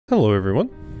Hello everyone,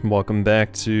 welcome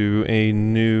back to a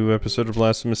new episode of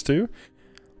Blasphemous 2.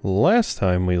 Last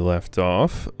time we left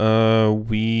off,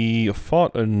 we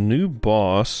fought a new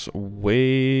boss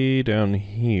way down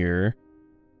here.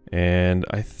 And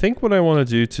I think what I want to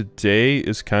do today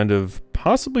is kind of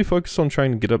possibly focus on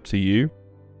trying to get up to you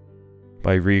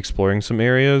by re-exploring some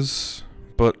areas.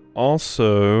 But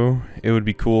also, it would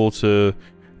be cool to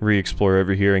re-explore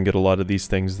over here and get a lot of these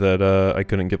things that I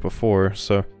couldn't get before,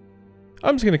 so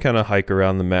I'm just gonna kind of hike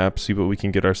around the map, see what we can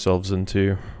get ourselves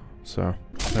into. So,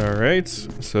 alright,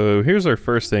 so here's our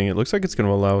first thing. It looks like it's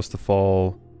gonna allow us to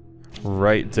fall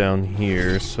right down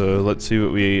here, so let's see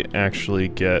what we actually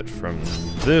get from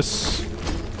this.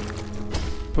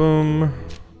 Boom.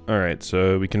 Alright,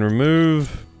 so we can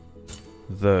remove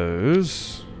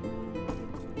those.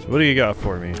 So what do you got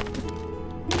for me?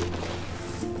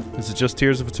 Is it just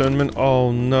Tears of Atonement?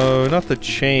 Oh no, not the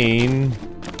chain.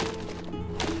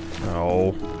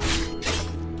 Oh.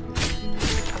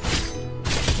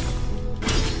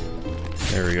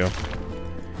 There we go.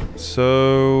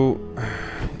 So,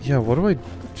 yeah, what do I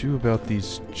do about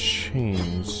these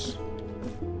chains?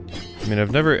 I mean,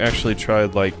 I've never actually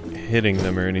tried, like, hitting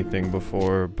them or anything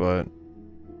before, but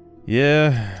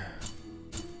yeah.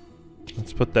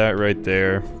 Let's put that right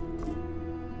there.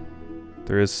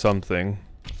 There is something.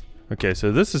 Okay,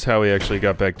 so this is how we actually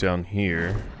got back down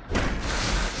here.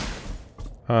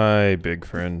 Hi, big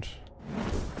friend.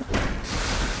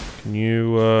 Can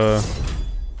you,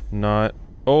 not...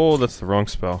 Oh, that's the wrong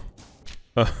spell.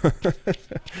 Let's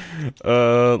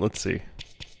see.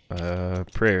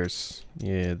 Prayers.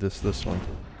 Yeah, this one.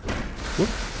 Whoop.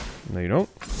 No, you don't.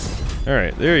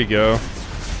 Alright, there you go.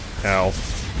 Ow.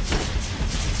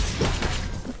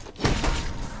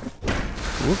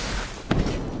 Whoop.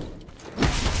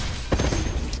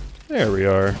 There we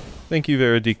are. Thank you,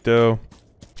 Veredicto,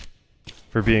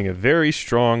 for being a very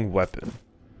strong weapon.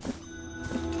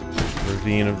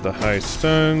 Ravine of the High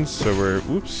Stones, so we're...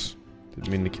 Whoops. Didn't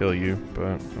mean to kill you,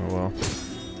 but oh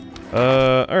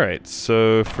well. Alright,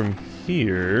 so from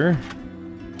here...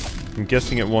 I'm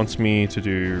guessing it wants me to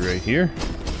do right here.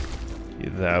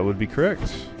 Yeah, that would be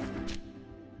correct.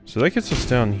 So that gets us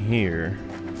down here.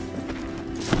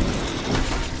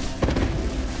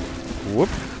 Whoop.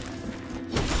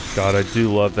 God, I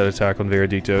do love that attack on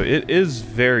Veredicto. It is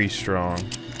very strong.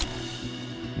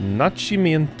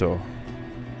 Nacimiento.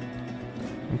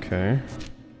 Okay.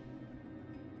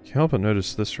 Can't help but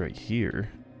notice this right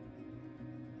here.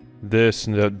 This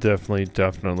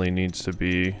definitely needs to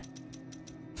be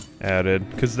added,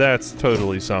 because that's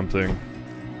totally something.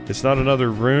 It's not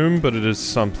another room, but it is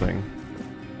something.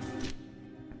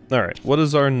 Alright, what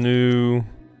is our new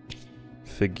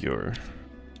figure?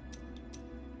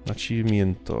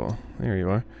 Nacimiento. There you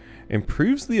are.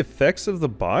 Improves the effects of the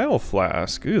bile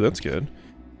flask. Ooh, that's good.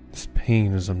 This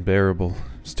pain is unbearable.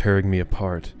 It's tearing me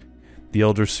apart. The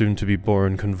elder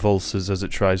soon-to-be-born convulses as it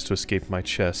tries to escape my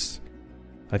chest.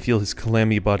 I feel his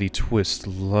clammy body twist,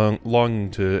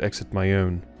 longing to exit my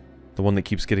own. The one that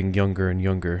keeps getting younger and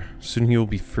younger. Soon he will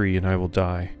be free and I will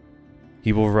die.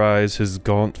 He will rise, his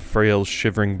gaunt, frail,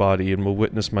 shivering body, and will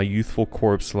witness my youthful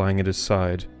corpse lying at his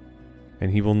side.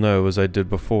 And he will know, as I did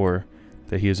before,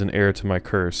 that he is an heir to my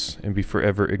curse, and be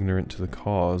forever ignorant to the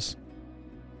cause.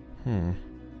 An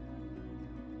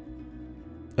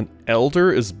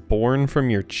elder is born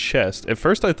from your chest. At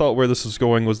first I thought where this was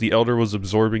going was the elder was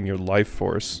absorbing your life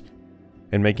force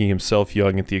and making himself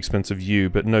young at the expense of you,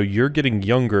 but no, you're getting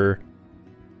younger.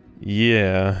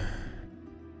 Yeah.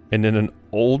 And then an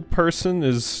old person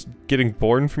is getting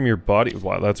born from your body.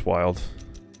 Wow, that's wild.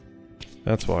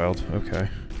 That's wild. Okay.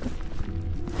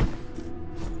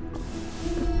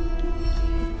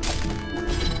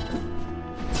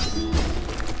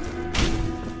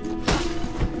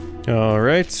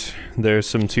 Alright, there's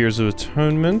some Tears of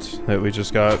Atonement that we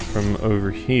just got from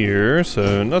over here,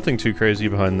 so nothing too crazy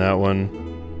behind that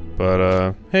one,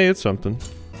 but hey, it's something.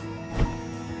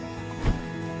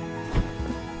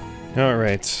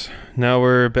 Alright, now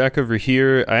we're back over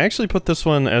here. I actually put this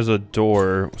one as a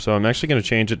door, so I'm actually going to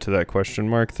change it to that question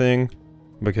mark thing,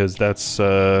 because that's,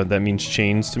 that means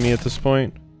chains to me at this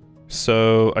point.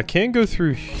 So, I can't go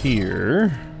through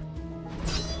here,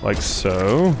 like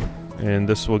so. And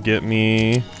this will get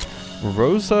me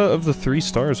Rosa of the 3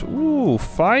 stars. Ooh,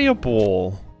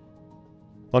 Fireball.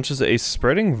 Launches a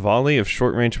spreading volley of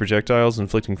short-range projectiles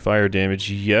inflicting fire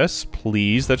damage. Yes,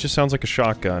 please. That just sounds like a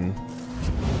shotgun.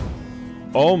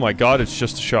 Oh my god, it's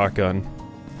just a shotgun.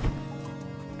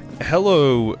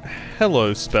 Hello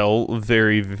spell.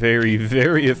 Very, very,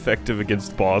 very effective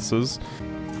against bosses.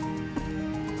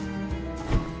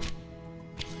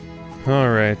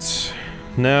 Alright.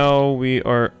 Now we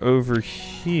are over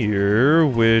here,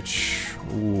 which...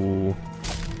 Ooh,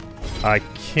 I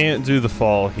can't do the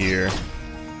fall here.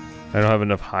 I don't have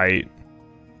enough height.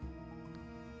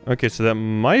 Okay, so that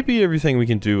might be everything we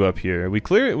can do up here. We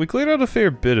cleared out a fair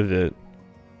bit of it.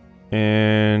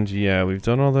 And yeah, we've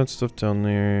done all that stuff down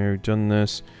there. We've done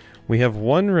this. We have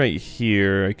one right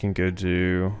here I can go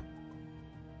do.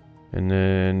 And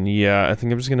then, yeah, I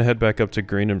think I'm just gonna head back up to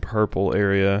green and purple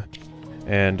area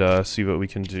and see what we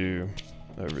can do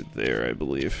over there, I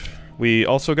believe. We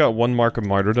also got one mark of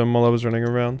martyrdom while I was running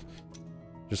around.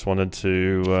 Just wanted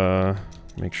to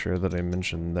make sure that I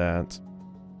mentioned that.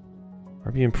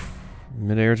 RB in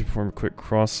mid-air to perform a quick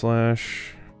cross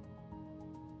slash.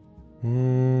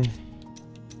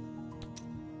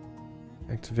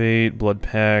 Activate blood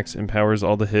packs, empowers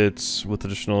all the hits with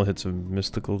additional hits of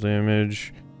mystical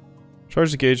damage. Charge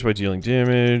the gauge by dealing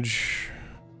damage.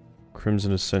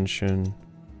 Crimson Ascension.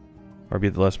 RB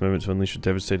at the last moment to unleash a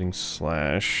devastating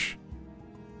slash.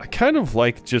 I kind of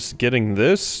like just getting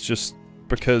this, just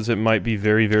because it might be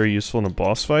very, very useful in a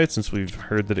boss fight, since we've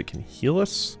heard that it can heal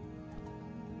us.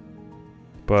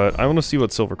 But I want to see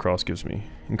what Silver Cross gives me.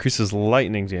 Increases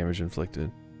lightning damage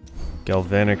inflicted.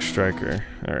 Galvanic Striker.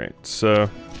 Alright, so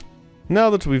now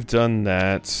that we've done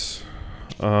that,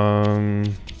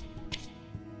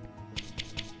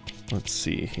 let's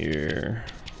see here.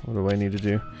 What do I need to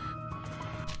do?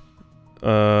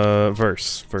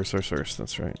 Verse,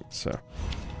 that's right. So,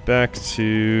 back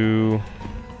to...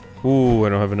 Ooh, I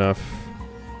don't have enough.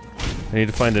 I need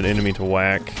to find an enemy to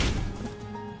whack.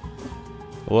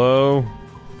 Hello?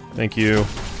 Thank you.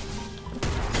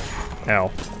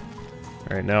 Ow.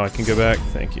 Alright, now I can go back.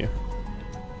 Thank you.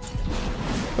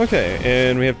 Okay,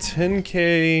 and we have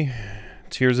 10k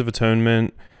Tears of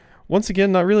Atonement. Once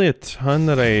again, not really a ton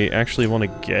that I actually want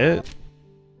to get.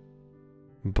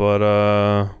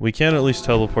 But, we can at least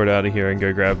teleport out of here and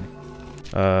go grab,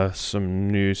 some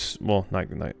new... Well, not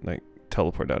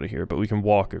teleport out of here, but we can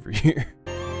walk over here.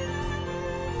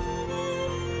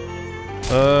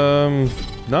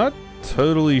 Not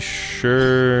totally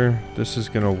sure this is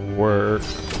gonna work.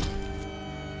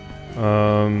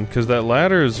 Because that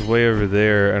ladder is way over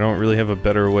there. I don't really have a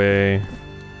better way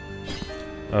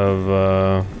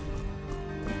of,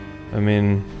 I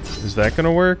mean, is that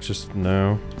gonna work? Just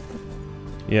no.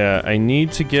 Yeah, I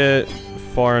need to get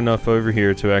far enough over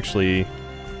here to actually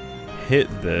hit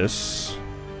this.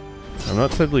 I'm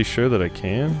not totally sure that I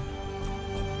can.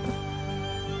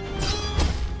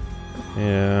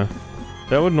 Yeah.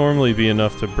 That would normally be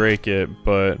enough to break it,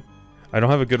 but I don't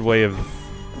have a good way of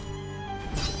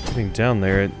getting down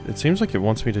there. It seems like it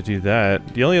wants me to do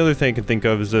that. The only other thing I can think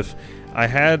of is if I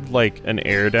had, like, an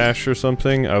air dash or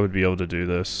something, I would be able to do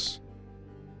this.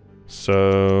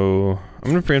 So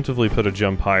I'm gonna preemptively put a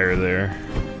jump higher there.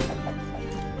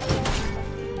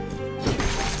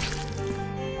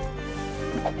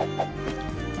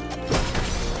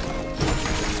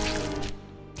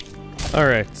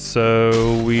 Alright,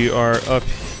 so we are up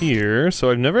here.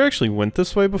 So I've never actually went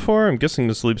this way before. I'm guessing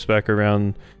this loops back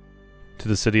around to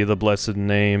the City of the Blessed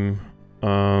Name.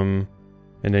 And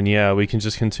then yeah, we can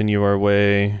just continue our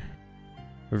way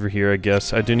over here, I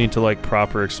guess. I do need to, like,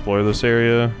 proper explore this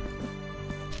area.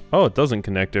 Oh, it doesn't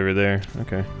connect over there.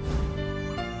 Okay.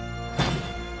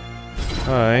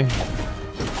 Hi.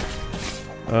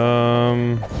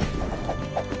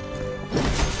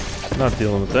 Not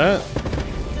dealing with that.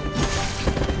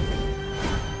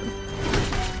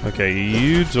 Okay,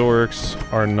 you dorks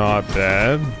are not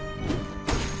bad.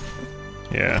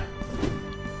 Yeah.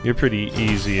 You're pretty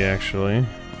easy, actually.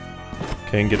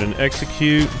 Okay, and get an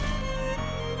execute.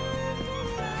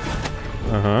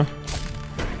 Uh-huh.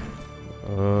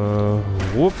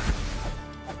 Whoop.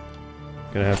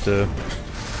 Gonna have to...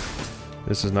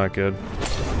 This is not good.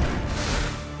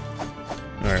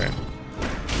 Alright.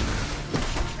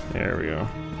 There we go.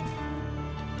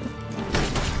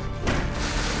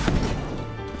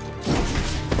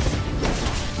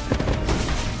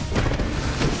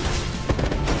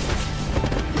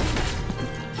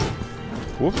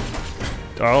 Whoop.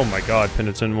 Oh my god,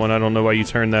 Penitent One, I don't know why you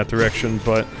turned that direction,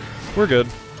 but we're good.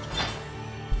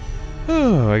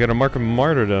 Oh, I got a Mark of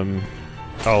Martyrdom.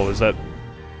 Oh, is that...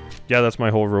 Yeah, that's my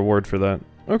whole reward for that.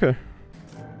 Okay.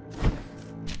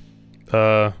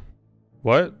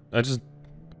 What? I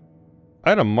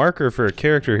had a marker for a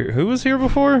character here. Who was here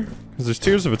before? Because there's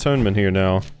Tears of Atonement here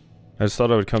now. I just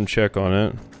thought I would come check on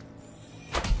it.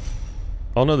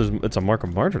 Oh no, it's a Mark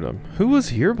of Martyrdom. Who was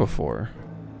here before?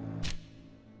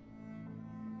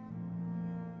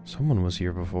 Someone was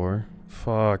here before.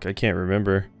 Fuck, I can't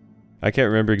remember. I can't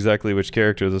remember exactly which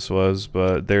character this was,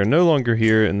 but they're no longer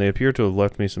here, and they appear to have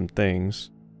left me some things.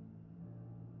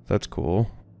 That's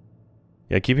cool.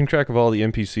 Yeah, keeping track of all the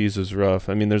NPCs is rough.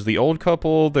 I mean, there's the old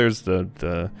couple, there's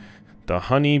the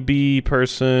honeybee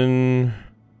person.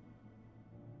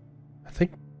 I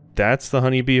think that's the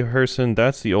honeybee person,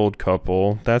 that's the old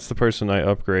couple. That's the person I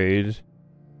upgrade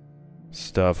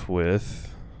stuff with.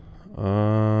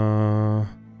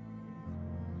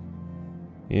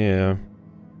 Yeah.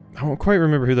 I don't quite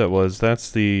remember who that was.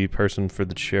 That's the person for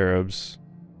the cherubs.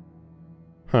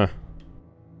 Huh.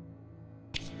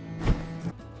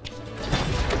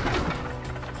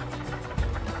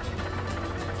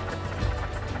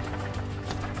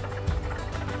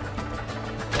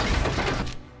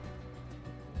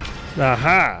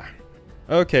 Aha!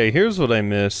 Okay, here's what I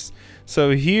missed.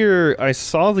 So here, I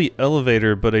saw the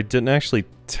elevator, but I didn't actually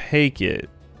take it.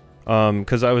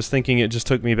 Because I was thinking it just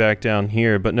took me back down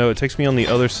here, but no, it takes me on the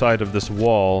other side of this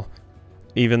wall.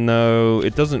 Even though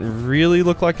it doesn't really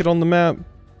look like it on the map.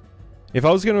 If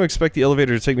I was going to expect the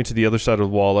elevator to take me to the other side of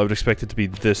the wall, I would expect it to be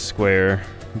this square.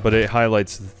 But it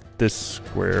highlights this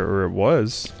square, or it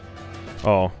was.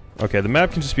 Oh, okay, the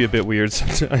map can just be a bit weird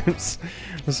sometimes.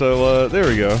 So, there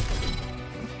we go.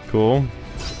 Cool.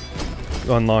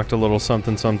 Unlocked a little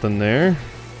something something there.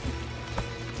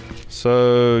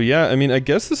 So, yeah, I mean, I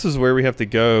guess this is where we have to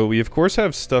go. We, of course,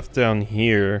 have stuff down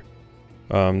here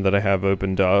that I have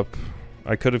opened up.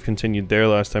 I could have continued there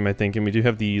last time, I think, and we do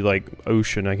have the, like,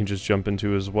 ocean I can just jump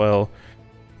into as well.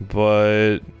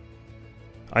 But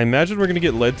I imagine we're going to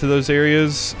get led to those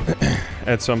areas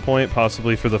at some point,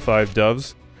 possibly for the 5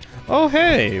 doves. Oh,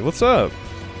 hey, what's up?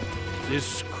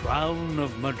 This crown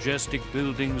of majestic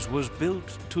buildings was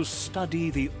built to study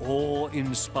the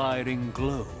awe-inspiring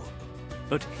glow,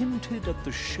 but hinted at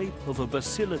the shape of a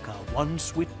basilica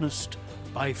once witnessed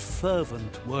by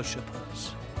fervent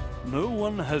worshippers. No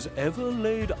one has ever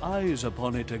laid eyes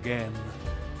upon it again,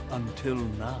 until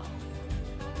now.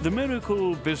 The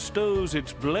miracle bestows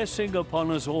its blessing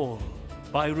upon us all,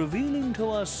 by revealing to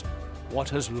us what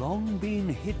has long been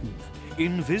hidden,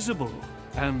 invisible,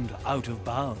 and out of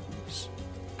bounds.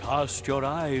 Cast your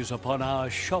eyes upon our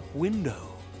shop window.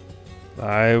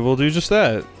 I will do just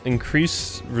that.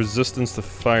 Increase resistance to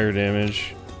fire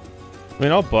damage. I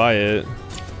mean, I'll buy it.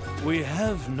 We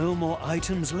have no more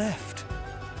items left,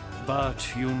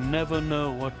 but you never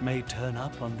know what may turn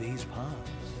up on these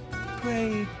paths.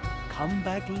 Pray, come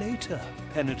back later,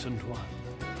 penitent one.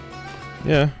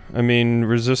 Yeah, I mean,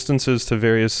 resistances to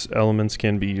various elements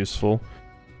can be useful.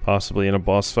 Possibly in a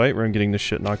boss fight where I'm getting the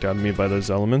shit knocked out of me by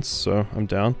those elements, so I'm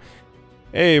down.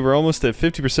 Hey, we're almost at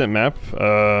 50% map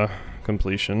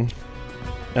completion.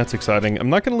 That's exciting. I'm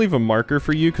not going to leave a marker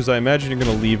for you because I imagine you're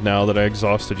going to leave now that I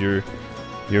exhausted your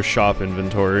shop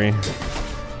inventory.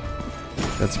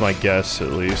 That's my guess,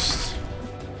 at least.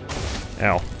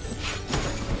 Ow.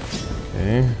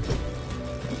 Okay.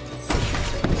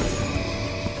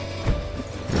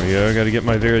 There we go, gotta get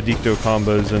my Veredicto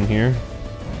combos in here.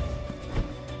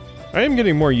 I am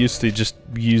getting more used to just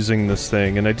using this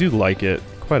thing, and I do like it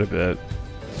quite a bit.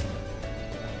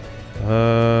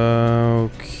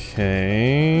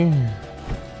 Okay.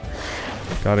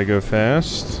 Gotta go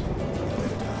fast.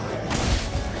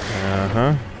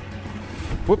 Uh-huh.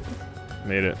 Whoop.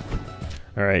 Made it.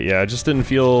 Alright, yeah, I just didn't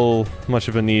feel much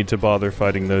of a need to bother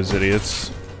fighting those idiots.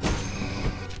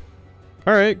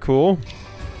 Alright, cool.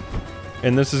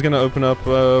 And this is gonna open up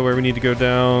where we need to go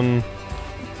down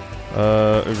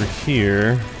over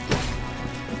here.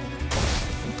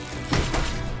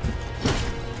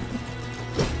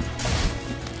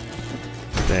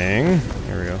 Dang.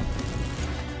 There we go.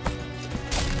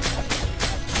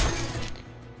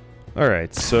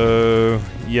 Alright, so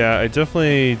yeah, I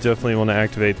definitely want to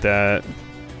activate that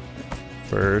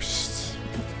first.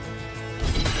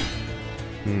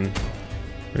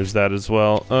 There's that as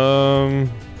well.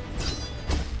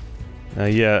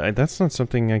 Yeah, that's not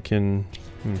something I can...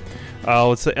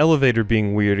 Oh, it's the elevator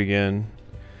being weird again.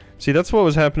 See, that's what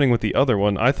was happening with the other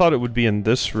one. I thought it would be in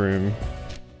this room,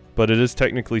 but it is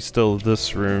technically still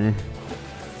this room.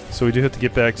 So we do have to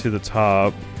get back to the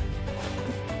top.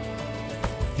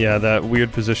 Yeah, that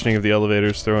weird positioning of the elevator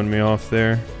is throwing me off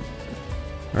there.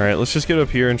 Alright, let's just get up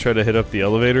here and try to hit up the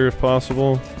elevator if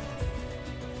possible.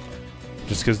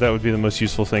 Just because that would be the most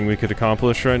useful thing we could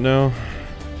accomplish right now.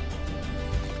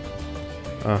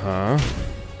 Uh-huh.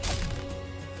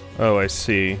 Oh, I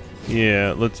see.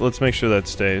 Yeah, let's make sure that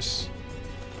stays.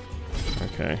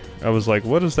 Okay. I was like,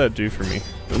 what does that do for me?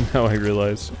 But now I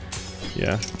realize.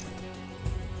 Yeah.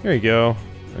 There you go.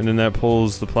 And then that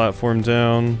pulls the platform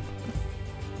down.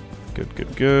 Good,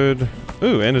 good, good.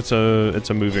 Ooh, and it's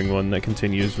a moving one that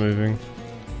continues moving.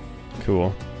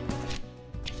 Cool.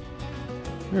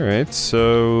 Alright,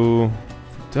 so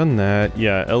we've done that.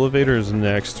 Yeah, elevator is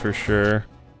next for sure.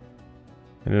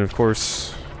 And then of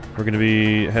course we're gonna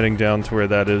be heading down to where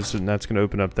that is, and that's gonna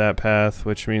open up that path,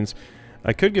 which means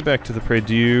I could get back to the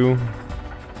Prie-Dieu.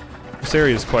 This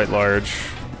area is quite large.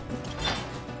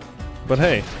 But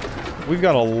hey, we've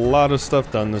got a lot of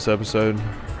stuff done this episode.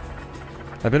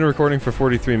 I've been recording for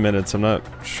 43 minutes. I'm not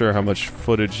sure how much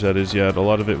footage that is yet. A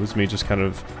lot of it was me just kind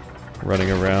of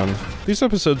running around. These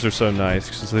episodes are so nice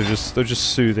because they're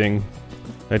just soothing.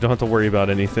 I don't have to worry about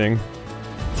anything.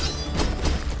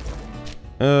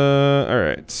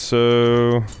 Alright,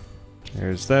 so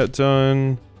there's that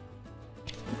done.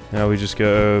 Now we just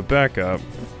go back up.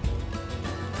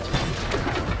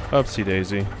 Upsy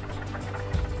daisy.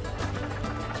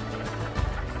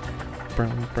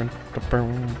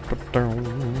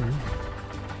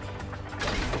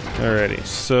 Alrighty,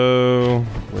 so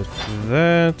with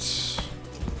that,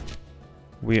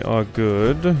 we are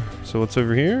good. So what's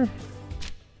over here?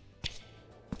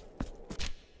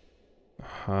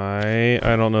 Hi,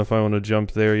 I don't know if I want to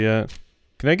jump there yet.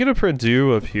 Can I get a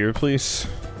Prie-Dieu up here, please?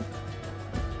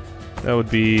 That would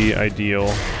be ideal.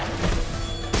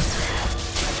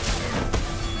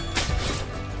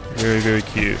 Very, very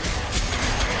cute.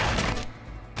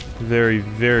 Very,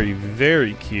 very,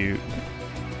 very cute.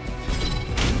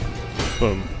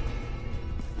 Boom.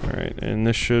 Alright, and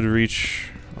this should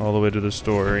reach all the way to the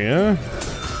store, yeah?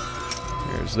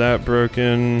 There's that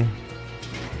broken,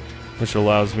 which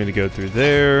allows me to go through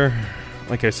there.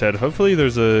 Like I said, hopefully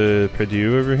there's a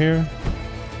Prie-Dieu over here.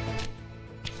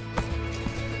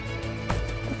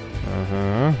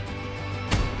 Uh-huh.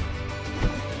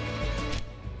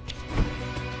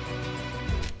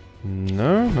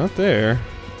 No, not there.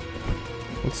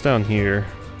 What's down here?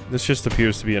 This just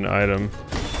appears to be an item,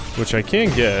 which I can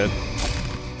get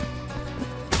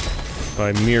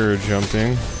by mirror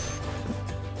jumping.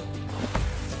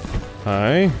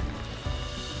 Hi.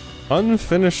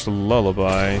 Unfinished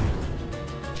lullaby.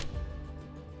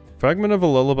 Fragment of a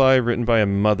lullaby written by a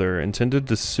mother, intended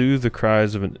to soothe the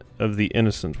cries of the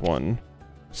innocent one.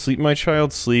 Sleep, my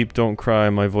child, sleep, don't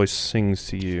cry, my voice sings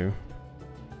to you.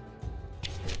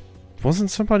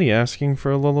 Wasn't somebody asking for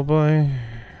a lullaby?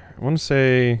 I want to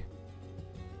say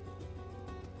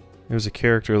there's a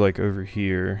character like over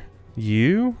here.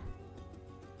 You?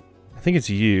 I think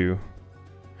it's you.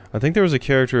 I think there was a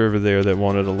character over there that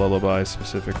wanted a lullaby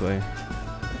specifically.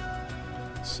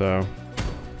 So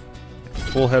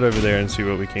we'll head over there and see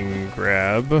what we can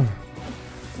grab.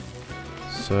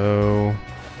 So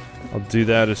I'll do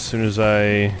that as soon as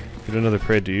I get another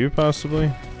Prie-Dieu, possibly.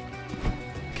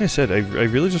 Like I said, I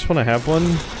really just want to have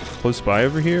one close by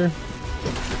over here,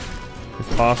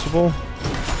 if possible.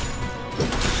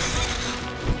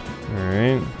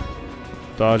 Alright.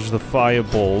 Dodge the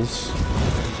fireballs.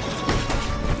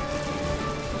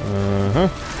 Uh-huh.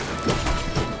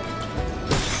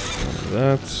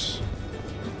 That's...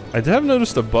 I have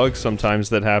noticed a bug sometimes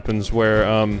that happens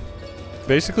where,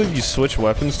 basically if you switch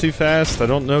weapons too fast, I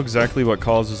don't know exactly what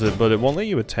causes it, but it won't let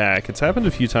you attack. It's happened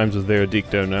a few times with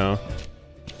Veredicto now,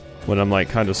 when I'm like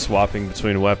kind of swapping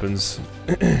between weapons.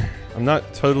 I'm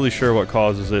not totally sure what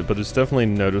causes it, but it's definitely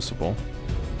noticeable.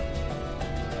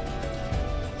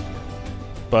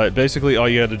 But basically all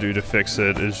you had to do to fix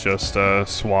it is just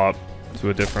swap to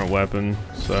a different weapon,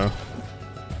 so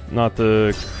not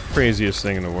the craziest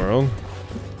thing in the world.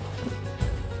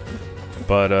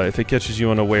 But if it catches you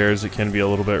unawares, it can be a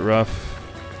little bit rough.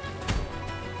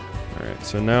 Alright,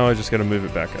 so now I just gotta move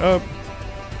it back up.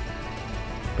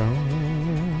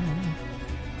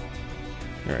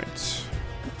 Alright.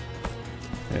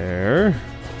 There.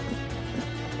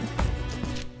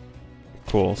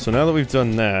 Cool, so now that we've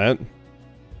done that,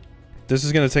 this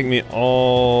is gonna take me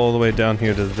all the way down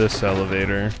here to this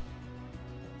elevator.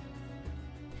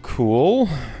 Cool.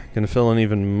 Gonna fill in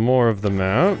even more of the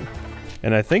map.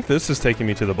 And I think this is taking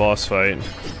me to the boss fight.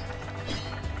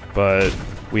 But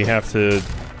we have to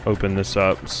open this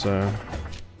up, so...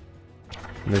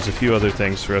 And there's a few other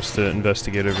things for us to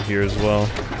investigate over here as well.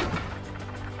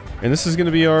 And this is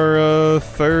gonna be our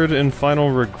third and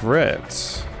final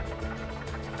regret.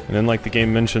 And then, like the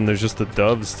game mentioned, there's just the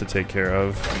doves to take care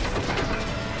of.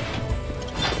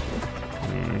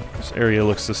 This area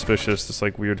looks suspicious, this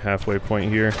like weird halfway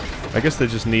point here. I guess they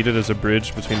just need it as a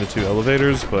bridge between the two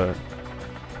elevators, but...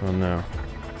 Oh no.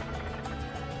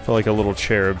 I felt like a little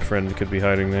cherub friend could be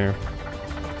hiding there.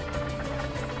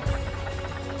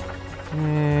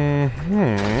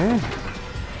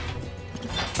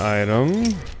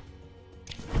 Item.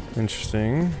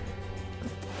 Interesting.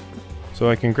 So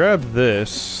I can grab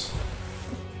this.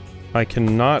 I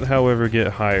cannot, however, get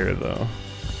higher, though.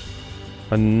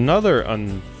 Another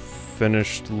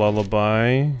unfinished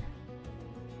lullaby.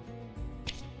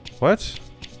 What?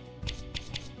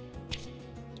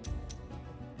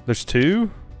 There's two?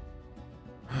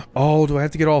 Oh, do I have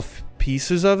to get all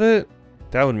pieces of it?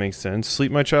 That would make sense.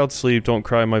 Sleep, my child, sleep. Don't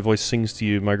cry, my voice sings to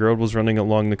you. My girl was running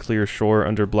along the clear shore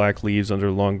under black leaves, under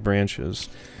long branches.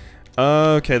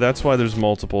 Okay, that's why there's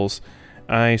multiples.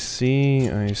 I see,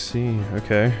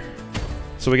 okay.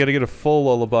 So we gotta get a full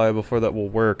lullaby before that will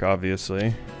work,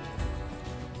 obviously.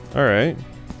 Alright.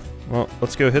 Well,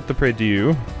 let's go hit the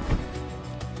prie-dieu.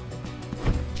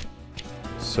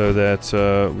 So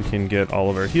that we can get all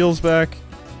of our heals back.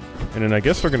 And then I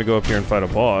guess we're gonna go up here and fight a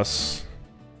boss.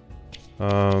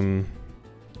 Oh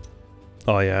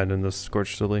yeah, and then the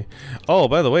Scorched Lily. Oh,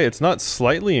 by the way, it's not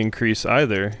slightly increase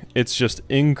either. It's just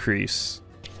increase.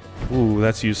 Ooh,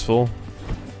 that's useful.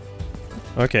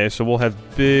 Okay, so we'll have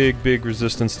big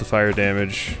resistance to fire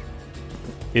damage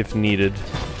if needed.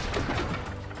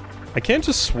 I can't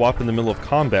just swap in the middle of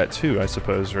combat too, I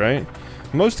suppose, right?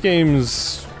 Most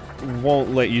games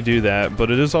won't let you do that, but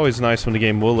it is always nice when the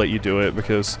game will let you do it,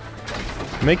 because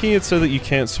making it so that you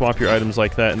can't swap your items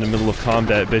like that in the middle of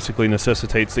combat basically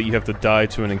necessitates that you have to die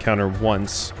to an encounter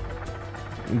once.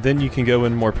 Then you can go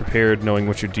in more prepared, knowing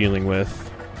what you're dealing with.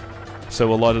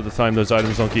 So a lot of the time those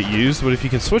items don't get used, but if you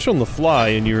can switch on the fly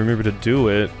and you remember to do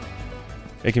it,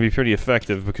 it can be pretty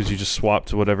effective because you just swap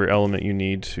to whatever element you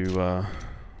need to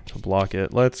block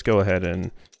it. Let's go ahead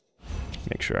and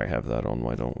make sure I have that on,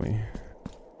 why don't we?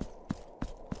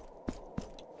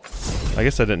 I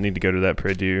guess I didn't need to go to that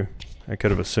prie-dieu. I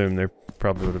could have assumed there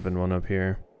probably would have been one up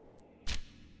here.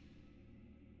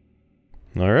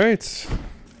 Alright.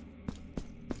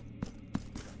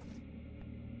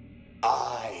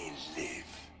 I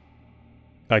live.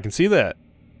 I can see that.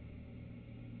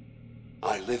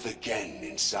 I live again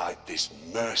inside this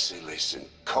merciless and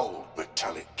cold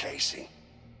metallic casing.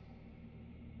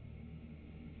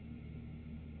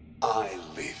 I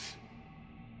live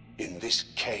in this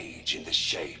cage in the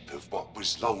shape of what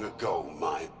was long ago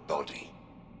my body.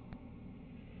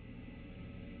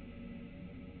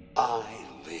 I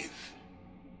live,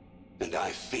 and I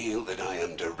feel that I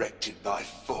am directed by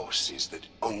forces that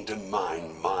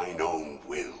undermine mine own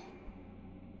will.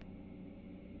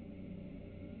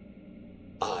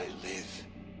 I live,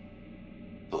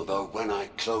 although when I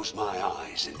close my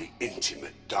eyes in the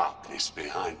intimate darkness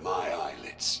behind my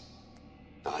eyelids,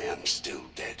 I am still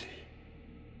dead.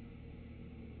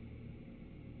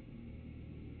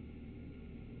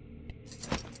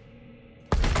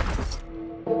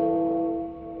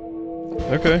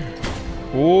 Okay.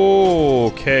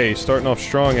 Okay, starting off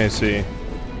strong, I see.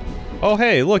 Oh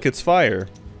hey, look, it's fire.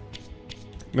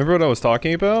 Remember what I was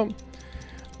talking about?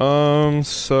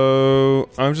 So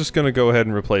I'm just gonna go ahead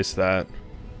and replace that.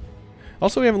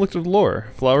 Also, we haven't looked at the lore.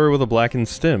 Flower with a blackened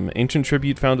stem. Ancient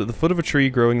tribute found at the foot of a tree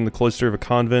growing in the cloister of a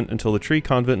convent until the tree,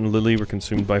 convent, and lily were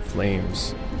consumed by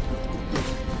flames.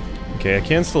 Okay, I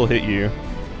can still hit you.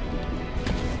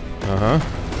 Uh-huh.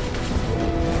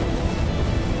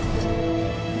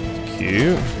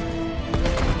 Cute.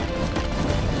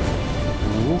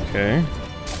 Okay.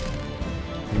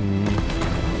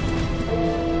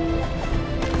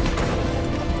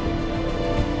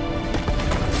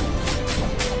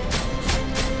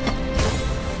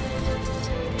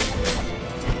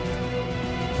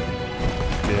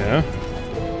 Yeah.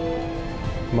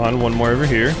 Come on, one more over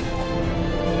here.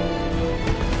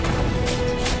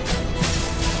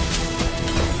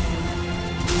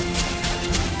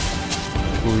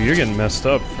 Ooh, you're getting messed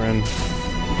up, friend.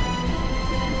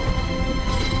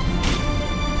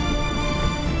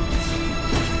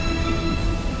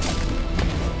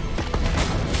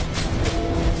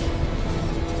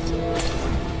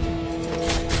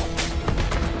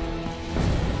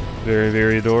 Very,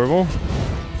 very adorable.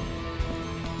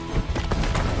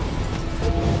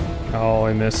 Oh,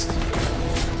 I missed.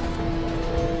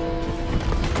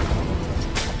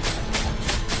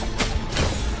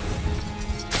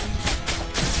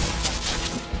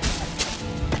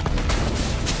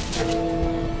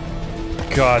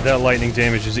 God, that lightning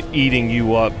damage is eating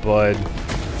you up, bud.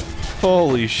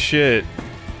 Holy shit.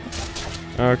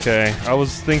 Okay, I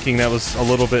was thinking that was a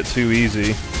little bit too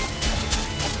easy.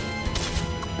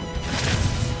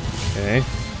 Okay.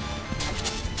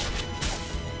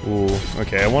 Ooh,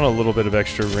 okay, I want a little bit of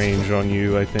extra range on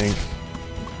you, I think.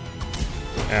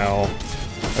 Ow.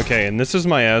 Okay, and this is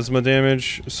my asthma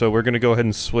damage, so we're gonna go ahead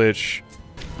and switch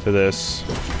to this.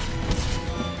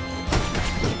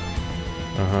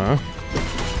 Uh-huh.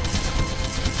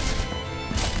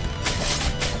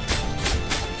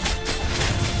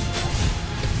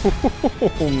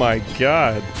 Oh my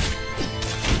god.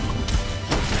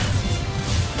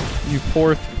 You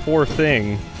poor, poor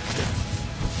thing.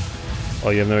 Oh,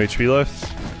 you have no HP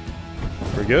left?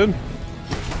 We're good?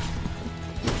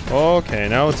 Okay,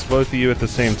 now it's both of you at the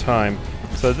same time.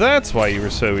 So that's why you were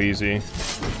so easy.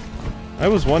 I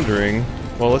was wondering...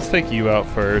 Well, let's take you out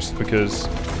first, because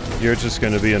you're just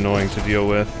going to be annoying to deal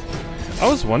with. I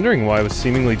was wondering why I was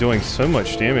seemingly doing so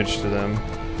much damage to them.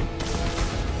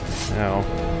 Ow.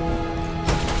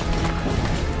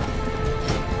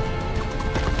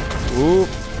 Ooh,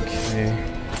 okay.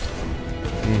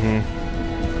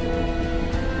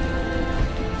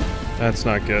 That's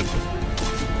not good.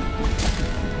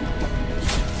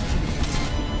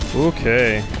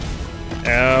 Okay.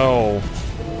 Ow.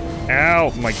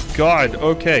 Ow, my god.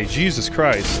 Okay, Jesus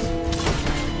Christ.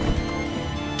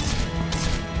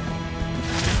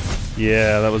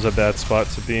 Yeah, that was a bad spot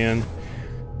to be in.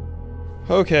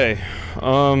 Okay.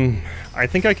 I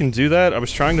think I can do that. I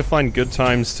was trying to find good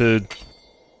times to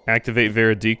activate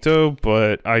Veredicto,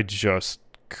 but I just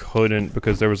couldn't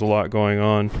because there was a lot going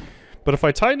on. But if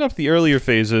I tighten up the earlier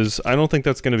phases, I don't think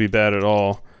that's going to be bad at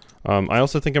all. I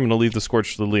also think I'm going to leave the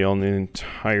Scorched Lily on the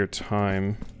entire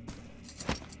time.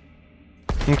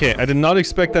 Okay, I did not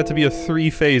expect that to be a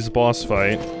 3-phase boss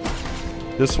fight.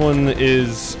 This one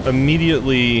is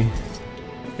immediately...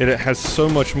 It has so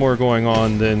much more going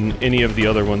on than any of the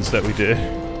other ones that we did.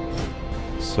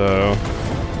 So...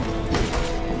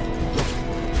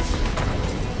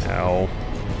 Ow.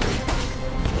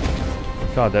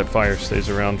 God, that fire stays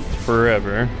around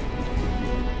forever.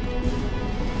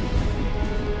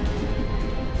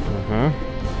 Okay,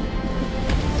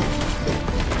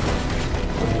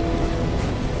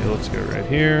 let's go right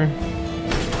here.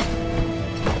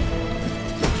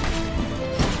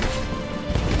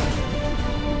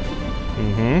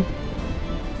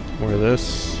 More of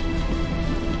this.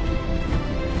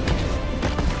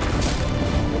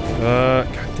 God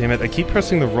damn it, I keep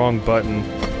pressing the wrong button.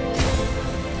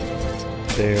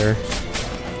 There.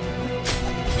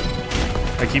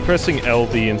 I keep pressing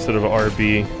LB instead of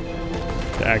RB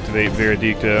to activate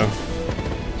Veredicto,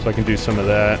 so I can do some of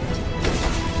that.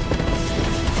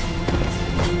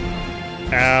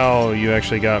 Ow, you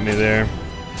actually got me there.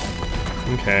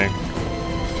 Okay.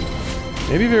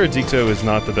 Maybe Veredicto is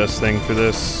not the best thing for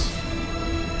this.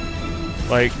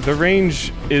 Like, the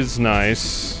range is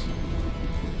nice,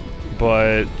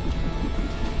 but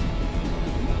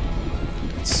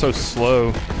it's so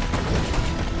slow.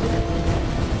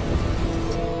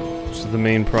 Which is the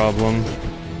main problem.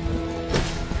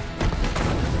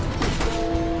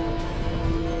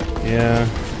 Yeah.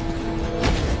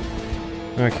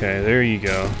 Okay, there you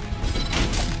go.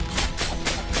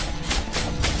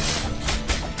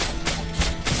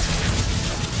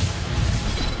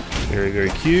 Very, very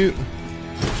cute.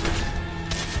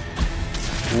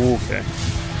 Okay.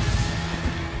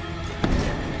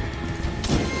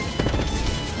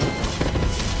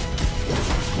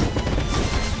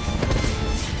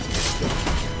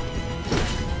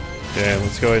 Okay,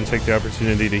 let's go ahead and take the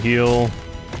opportunity to heal.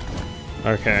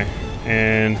 Okay,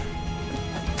 and...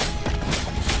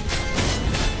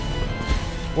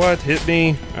 What? Hit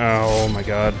me? Oh my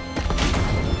god.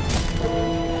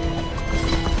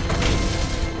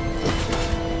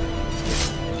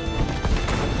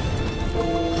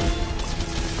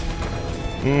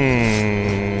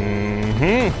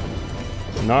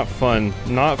 Not fun.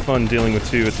 Not fun dealing with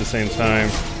two at the same time.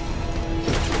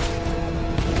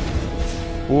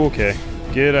 Okay,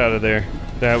 get out of there.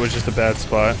 That was just a bad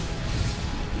spot.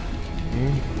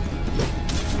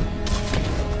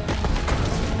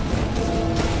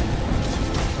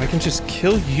 I can just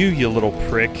kill you, you little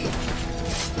prick.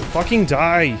 Fucking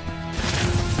die.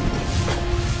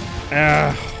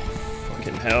 Ah,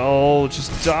 fucking hell,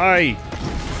 just die.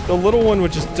 The little one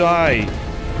would just die.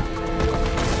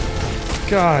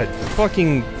 God,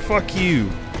 fucking, fuck you.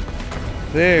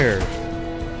 There.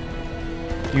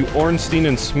 You Ornstein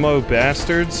and Smo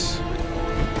bastards.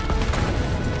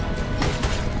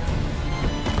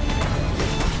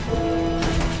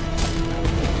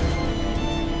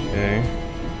 Okay.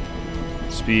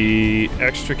 Let's be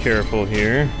extra careful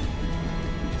here.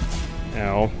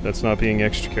 Ow, that's not being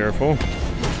extra careful.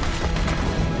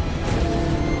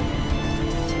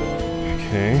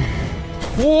 Okay.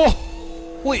 Whoa!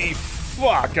 Holy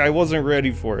fuck, I wasn't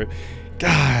ready for it.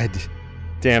 God.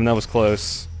 Damn, that was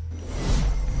close.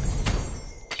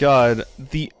 God,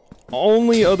 the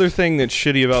only other thing that's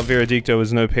shitty about Veredicto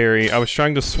is no parry. I was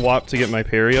trying to swap to get my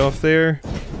parry off there,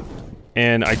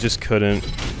 and I just couldn't.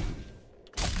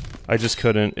 I just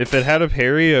couldn't. If it had a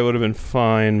parry, I would have been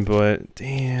fine, but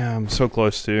damn, so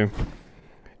close to.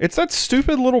 It's that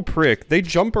stupid little prick. They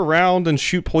jump around and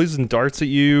shoot poison darts at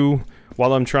you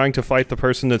while I'm trying to fight the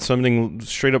person that's summoning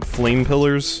straight up flame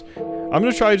pillars. I'm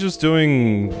gonna try just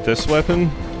doing this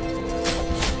weapon,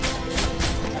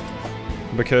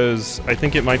 because I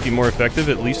think it might be more effective,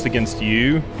 at least against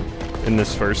you, in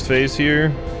this first phase here.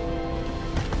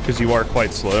 Because you are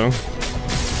quite slow.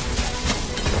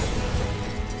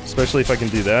 Especially if I can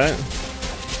do that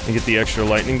and get the extra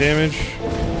lightning damage.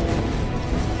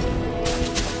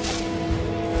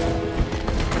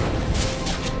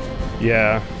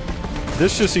 Yeah.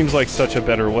 This just seems like such a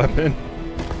better weapon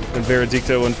than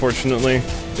Veredicto, unfortunately.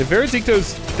 If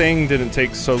Veredicto's thing didn't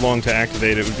take so long to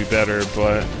activate, it would be better,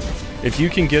 but if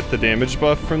you can get the damage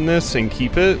buff from this and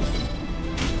keep it...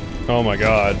 Oh my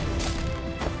god.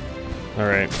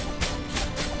 Alright.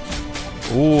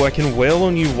 Ooh, I can wail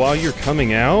on you while you're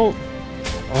coming out?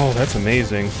 Oh, that's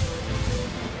amazing.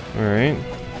 Alright.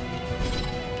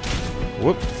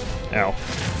 Whoop. Ow.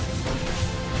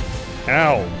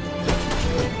 Ow!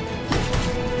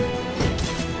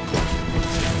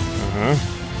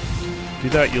 Do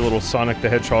that, you little Sonic the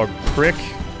Hedgehog prick.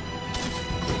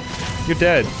 You're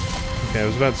dead. Okay, I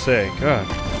was about to say, god.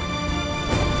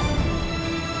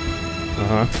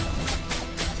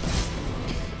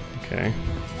 Okay.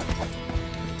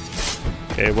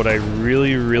 Okay, what I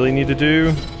really need to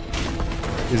do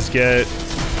is get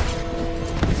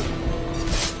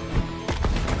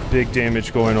big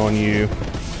damage going on you.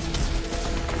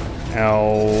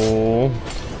 Ow.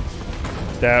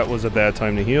 That was a bad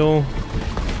time to heal.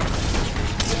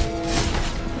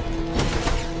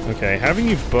 Okay, having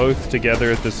you both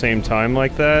together at the same time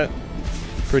like that,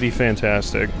 pretty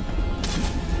fantastic.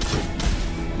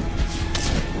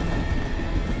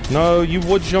 No, you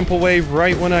would jump away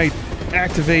right when I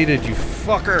activated, you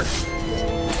fucker!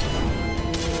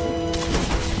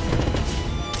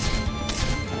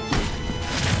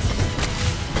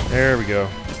 There we go.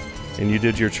 And you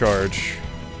did your charge.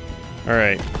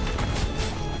 Alright.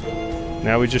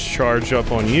 Now we just charge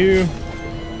up on you.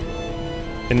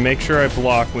 And make sure I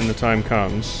block when the time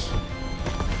comes.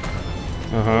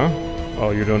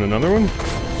 Oh, you're doing another one?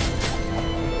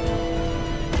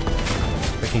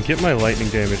 I can get my lightning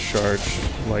damage charge,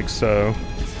 like so.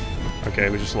 Okay,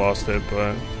 we just lost it,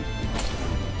 but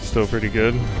still pretty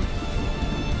good.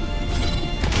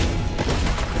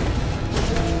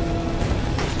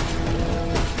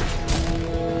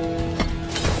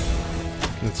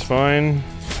 It's fine.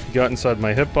 He got inside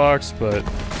my hitbox, but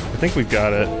I think we've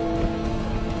got it.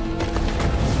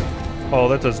 Oh,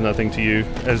 that does nothing to you,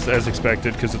 as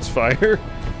expected, because it's fire.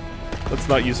 Let's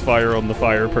not use fire on the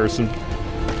fire person.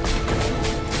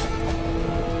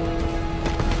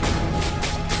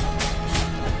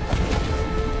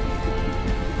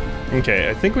 Okay,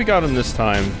 I think we got him this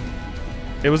time.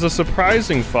 It was a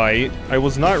surprising fight. I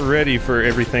was not ready for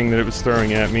everything that it was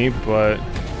throwing at me, but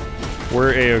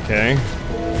we're a-okay.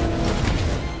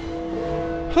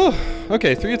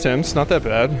 Okay, 3 attempts, not that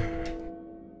bad.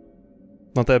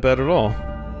 Not that bad at all.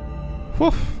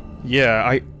 Whew. Yeah,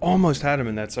 I almost had him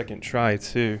in that second try,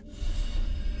 too.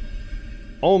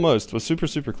 Almost. Was super,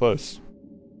 super close.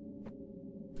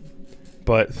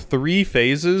 But 3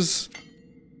 phases...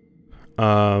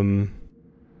 and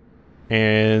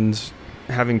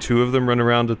having 2 of them run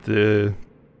around at the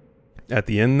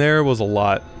end there was a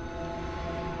lot.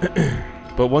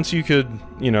 But once you could,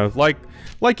 you know, like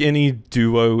any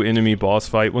duo enemy boss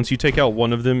fight, once you take out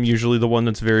one of them, usually the one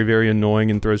that's very, very annoying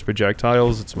and throws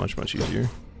projectiles, it's much, much easier.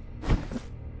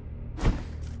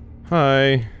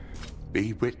 Hi.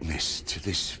 Be witness to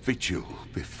this vigil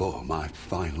before my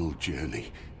final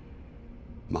journey.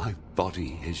 My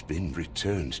body has been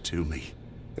returned to me,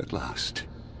 at last.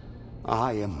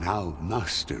 I am now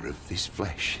master of this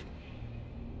flesh,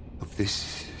 of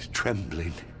this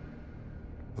trembling,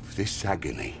 of this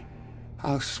agony.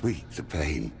 How sweet the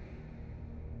pain,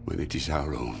 when it is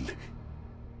our own.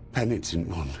 Penitent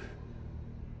one,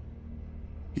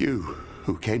 you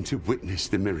who came to witness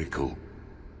the miracle,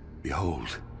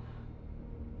 behold.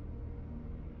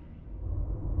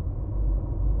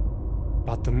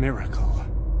 But the miracle,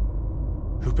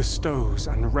 who bestows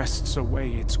and wrests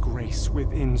away its grace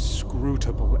with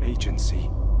inscrutable agency,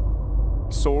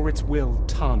 saw its will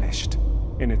tarnished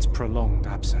in its prolonged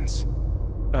absence.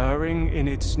 Erring in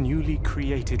its newly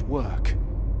created work,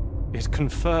 it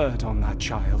conferred on that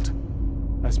child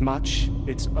as much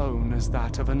its own as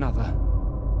that of another.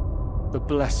 The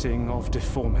blessing of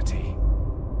deformity.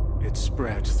 It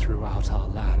spread throughout our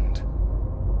land,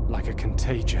 like a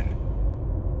contagion.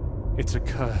 Its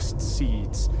accursed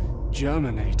seeds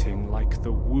germinating like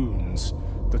the wounds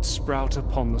that sprout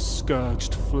upon the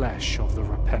scourged flesh of the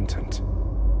repentant.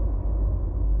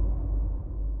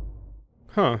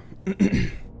 Huh.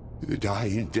 The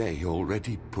dying day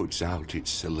already puts out its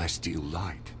celestial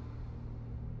light,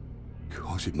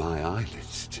 causing my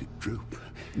eyelids to droop.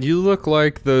 You look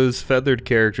like those feathered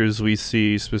characters we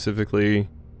see specifically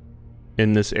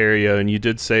in this area, and you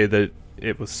did say that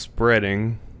it was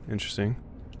spreading. Interesting.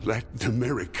 Let the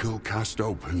miracle cast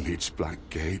open its black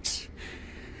gates,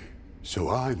 so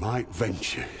I might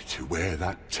venture to where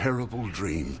that terrible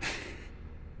dream,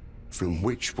 from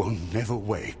which one never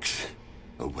wakes,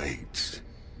 awaits.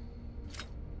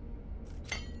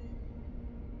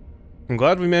 I'm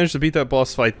glad we managed to beat that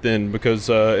boss fight then, because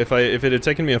if it had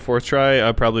taken me a 4th try,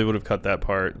 I probably would have cut that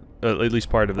part, at least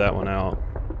part of that one out.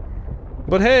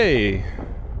 But hey,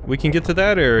 we can get to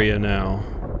that area now.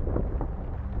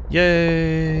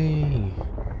 Yay!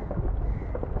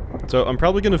 So I'm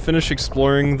probably going to finish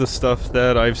exploring the stuff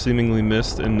that I've seemingly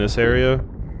missed in this area,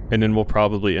 and then we'll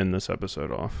probably end this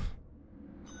episode off.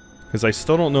 Because I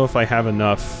still don't know if I have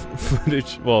enough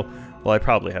footage. Well, I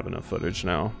probably have enough footage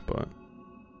now, but...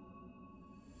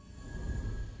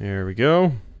 There we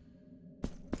go.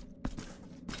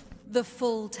 The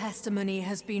full testimony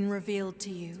has been revealed to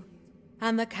you,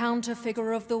 and the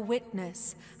counterfigure of the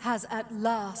witness has at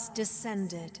last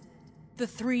descended. The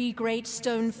 3 great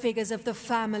stone figures of the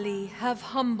family have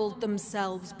humbled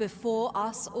themselves before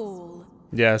us all.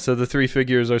 Yeah, so the 3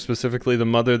 figures are specifically the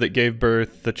mother that gave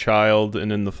birth, the child, and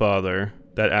then the father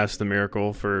that asked the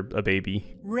miracle for a baby.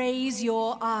 Raise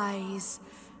your eyes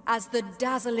as the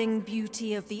dazzling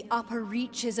beauty of the upper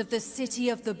reaches of the city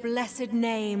of the blessed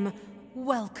name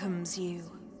welcomes you.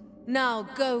 Now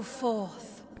go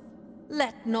forth.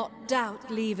 Let not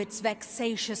doubt leave its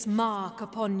vexatious mark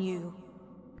upon you.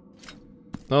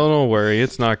 Oh, don't worry,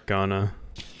 it's not gonna.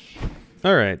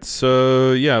 Alright,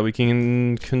 so yeah, we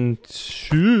can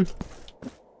continue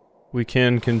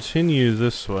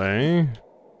this way.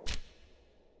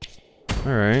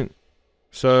 Alright.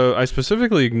 So, I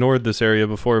specifically ignored this area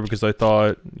before because I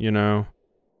thought, you know...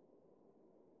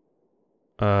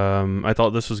 I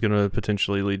thought this was gonna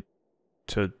potentially lead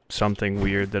to something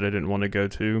weird that I didn't want to go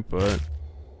to, but...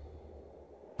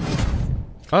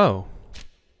 Oh.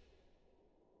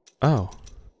 Oh.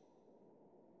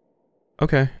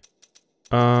 Okay.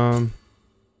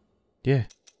 Yeah.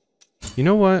 You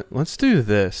know what? Let's do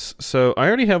this. So, I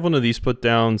already have one of these put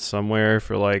down somewhere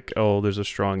for like, oh, there's a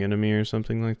strong enemy or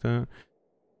something like that.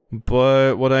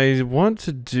 But what I want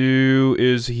to do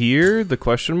is here, the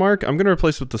question mark, I'm gonna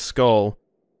replace with the skull.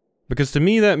 Because to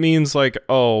me that means like,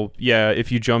 oh, yeah,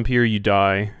 if you jump here, you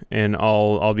die. And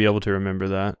I'll be able to remember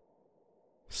that.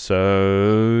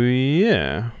 So,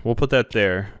 yeah. We'll put that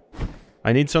there.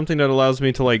 I need something that allows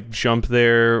me to, like, jump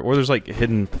there, or there's, like,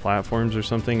 hidden platforms or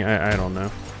something. I don't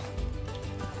know.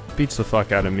 Beats the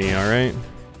fuck out of me, alright?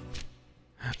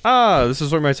 Ah, this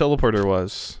is where my teleporter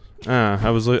was. Ah, I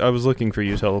was looking for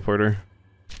you, teleporter.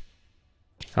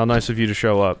 How nice of you to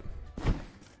show up.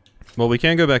 Well, we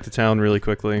can go back to town really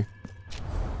quickly.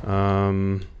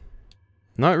 Not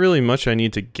really much I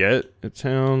need to get at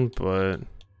town, but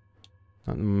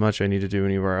not much I need to do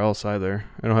anywhere else either.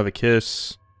 I don't have a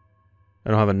kiss. I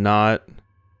don't have a knot.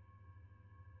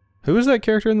 Who is that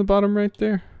character in the bottom right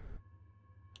there?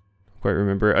 Quite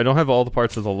remember. I don't have all the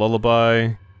parts of the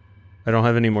lullaby. I don't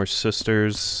have any more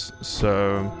sisters,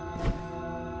 so...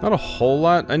 Not a whole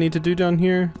lot I need to do down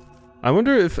here. I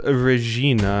wonder if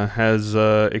Regina has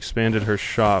expanded her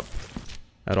shop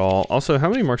at all. Also, how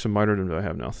many marks of martyrdom do I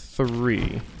have now?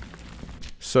 3.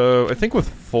 So, I think with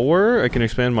 4, I can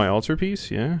expand my altarpiece,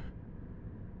 yeah?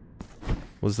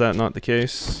 Was that not the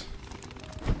case?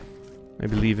 I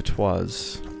believe it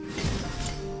was.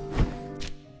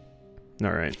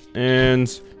 Alright,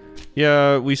 and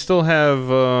yeah, we still have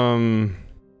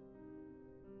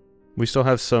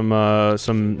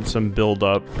some build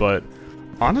up, but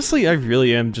honestly, I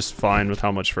really am just fine with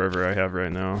how much fervor I have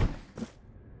right now.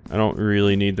 I don't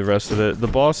really need the rest of it. The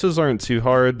bosses aren't too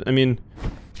hard. I mean,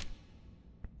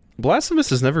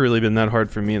 Blasphemous has never really been that hard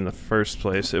for me in the first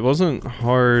place. It wasn't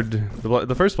hard.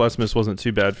 The first Blasphemous wasn't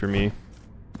too bad for me.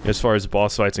 As far as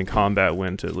boss fights and combat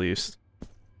went, at least.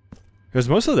 It was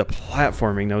mostly the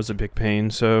platforming that was a big pain,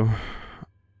 so...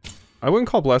 I wouldn't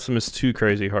call Blasphemous too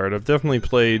crazy hard. I've definitely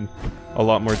played a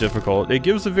lot more difficult. It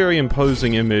gives a very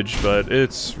imposing image, but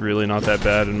it's really not that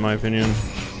bad in my opinion.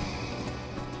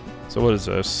 So what is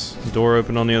this? Door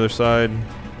open on the other side.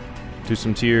 Do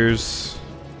some tears.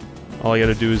 All I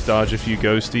gotta do is dodge a few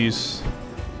ghosties.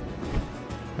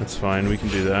 That's fine, we can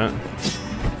do that.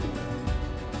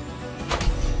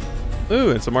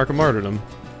 Ooh, it's a mark of martyrdom.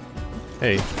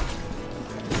 Hey.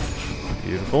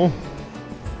 Beautiful.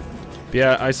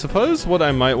 Yeah, I suppose what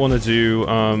I might want to do,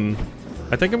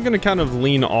 I think I'm gonna kind of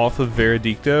lean off of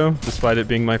Veredicto, despite it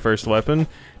being my first weapon,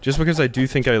 just because I do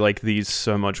think I like these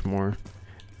so much more.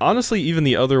 Honestly, even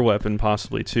the other weapon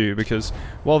possibly too, because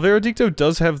while Veredicto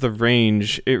does have the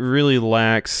range, it really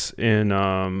lacks in,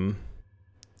 I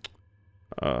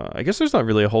guess there's not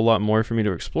really a whole lot more for me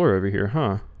to explore over here,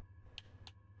 huh?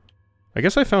 I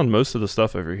guess I found most of the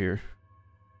stuff over here.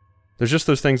 There's just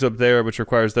those things up there, which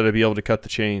requires that I be able to cut the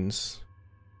chains.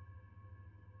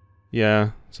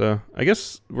 Yeah, so I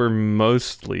guess we're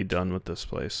mostly done with this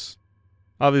place.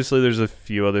 Obviously, there's a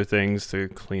few other things to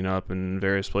clean up in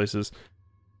various places.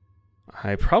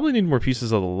 I probably need more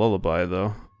pieces of the lullaby,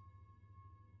 though.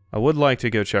 I would like to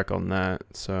go check on that,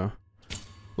 so...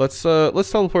 Let's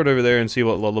teleport over there and see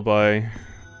what lullaby...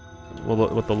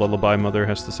 what the lullaby mother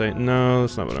has to say. No,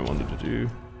 that's not what I wanted to do.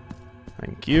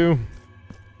 Thank you.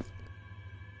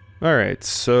 Alright,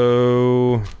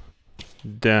 so...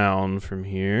 down from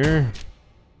here.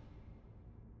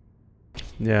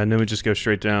 Yeah, and then we just go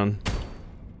straight down.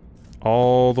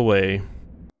 All the way.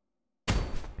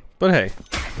 But hey,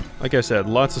 like I said,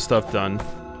 lots of stuff done.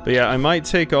 But yeah, I might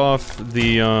take off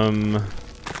the, I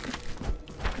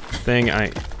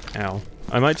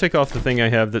might take off the thing I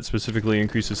have that specifically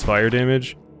increases fire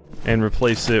damage and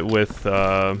replace it with,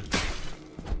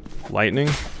 lightning.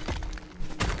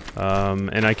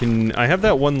 And I have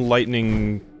that one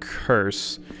lightning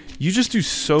curse. You just do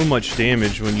so much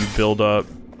damage when you build up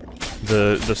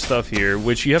the stuff here,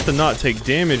 which you have to not take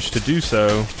damage to do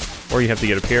so, or you have to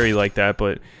get a parry like that,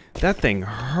 but that thing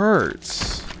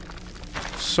hurts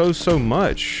so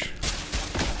much.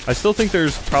 I still think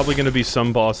there's probably going to be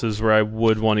some bosses where I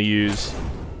would want to use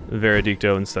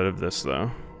Veredicto instead of this, though.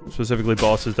 Specifically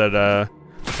bosses that are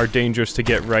dangerous to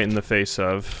get right in the face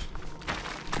of.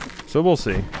 So we'll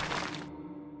see.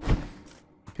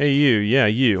 Hey you, yeah,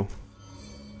 you.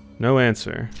 No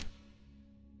answer.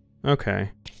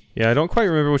 Okay. Yeah, I don't quite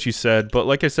remember what you said, but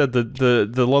like I said,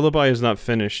 the lullaby is not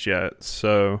finished yet,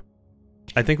 so...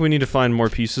 I think we need to find more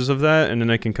pieces of that, and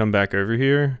then I can come back over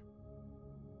here.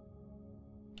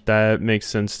 That makes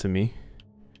sense to me.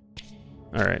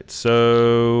 Alright,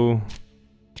 so...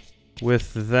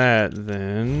 with that,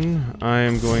 then, I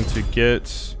am going to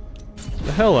get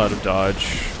the hell out of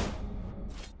Dodge.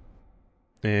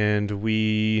 And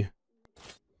we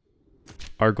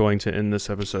are going to end this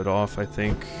episode off, I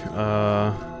think.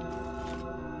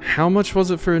 How much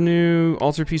was it for a new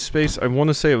altarpiece space? I want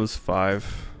to say it was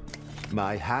 5.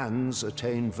 My hands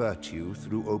attain virtue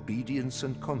through obedience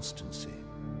and constancy.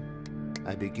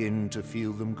 I begin to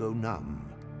feel them go numb,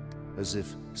 as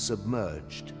if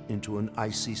submerged into an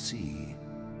icy sea.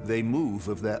 They move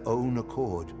of their own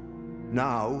accord.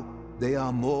 Now, they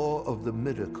are more of the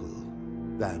miracle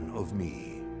than of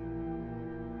me.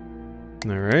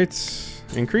 Alright.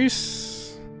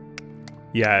 Increase?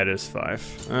 Yeah, it is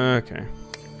 5. Okay.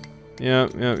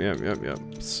 Yep.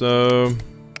 So...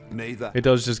 it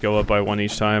does just go up by 1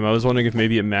 each time. I was wondering if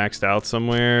maybe it maxed out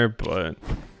somewhere, but...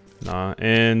 nah.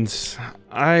 And...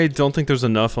 I don't think there's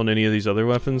enough on any of these other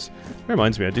weapons. That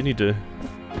reminds me, I do need to...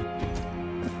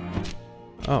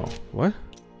 oh, what?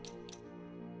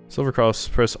 Silver Cross.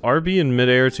 Press RB in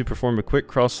midair to perform a quick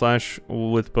cross slash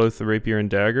with both the rapier and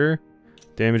dagger,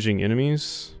 damaging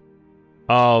enemies.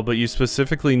 Oh, but you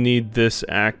specifically need this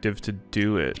active to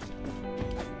do it.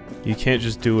 You can't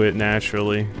just do it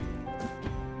naturally.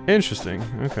 Interesting,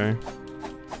 okay.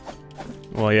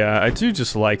 Well, yeah, I do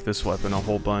just like this weapon a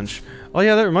whole bunch. Oh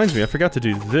yeah, that reminds me, I forgot to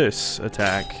do this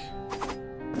attack.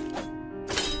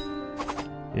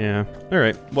 Yeah,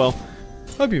 alright, well,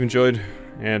 hope you've enjoyed,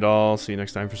 and I'll see you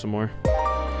next time for some more.